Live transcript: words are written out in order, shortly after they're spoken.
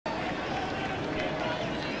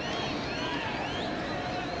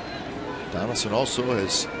Donaldson also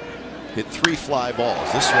has hit 3 fly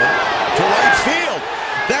balls. This one to right field.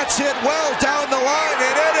 That's hit well down the line,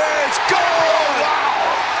 and it is gone!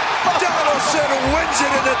 Wow. Donaldson wins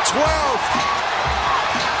it in the 12th.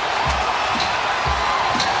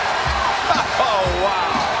 Oh, wow.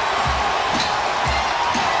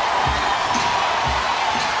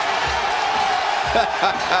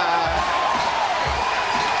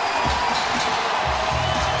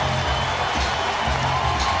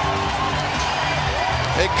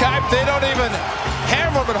 Hey, Kipe, they don't even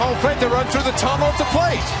hammer him at home plate. They run through the tunnel at the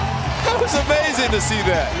plate. That was amazing to see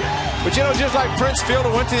that. But, you know, just like Prince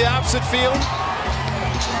Fielder went to the opposite field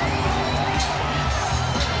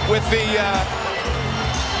with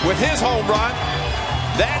his home run,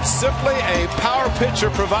 that's simply a power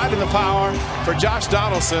pitcher providing the power for Josh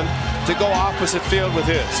Donaldson to go opposite field with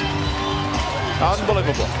his.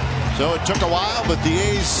 Unbelievable. So it took a while, but the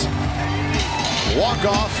A's walk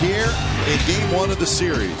off here in game 1 of the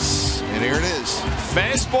series. And here it is.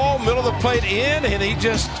 Fastball, middle of the plate in, and he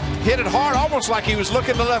just hit it hard, almost like he was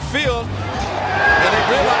looking to left field. And he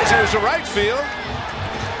realized it was to right field.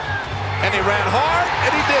 And he ran hard,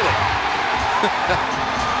 and he did it.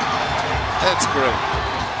 That's great.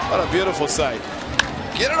 What a beautiful sight.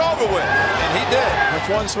 Get it over with. And he did with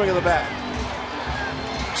one swing of the bat.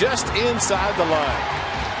 Just inside the line.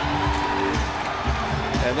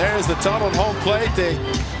 And there's the tunnel at home plate.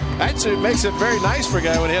 Actually, it makes it very nice for a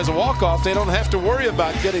guy when he has a walk-off. They don't have to worry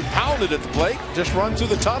about getting pounded at the plate. Just run through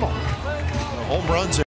the tunnel. Home runs